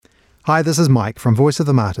Hi, this is Mike from Voice of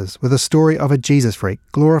the Martyrs with a story of a Jesus freak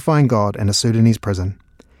glorifying God in a Sudanese prison.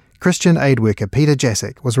 Christian aid worker Peter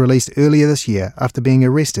Jasek was released earlier this year after being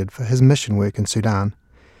arrested for his mission work in Sudan.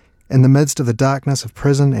 In the midst of the darkness of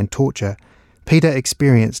prison and torture, Peter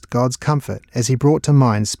experienced God's comfort as he brought to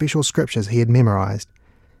mind special scriptures he had memorized.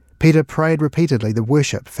 Peter prayed repeatedly the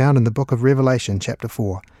worship found in the book of Revelation chapter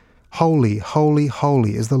 4. Holy, holy,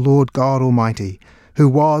 holy is the Lord God Almighty, who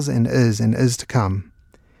was and is to come.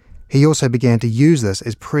 He also began to use this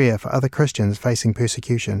as prayer for other Christians facing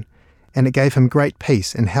persecution, and it gave him great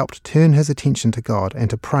peace and helped turn his attention to God and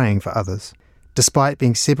to praying for others. Despite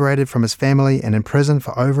being separated from his family and in prison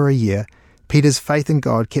for over a year, Peter's faith in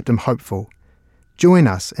God kept him hopeful. Join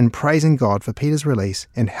us in praising God for Peter's release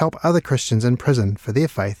and help other Christians in prison for their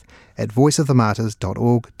faith at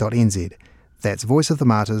voiceofthemartyrs.org.nz. That's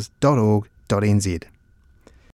voiceofthemartyrs.org.nz.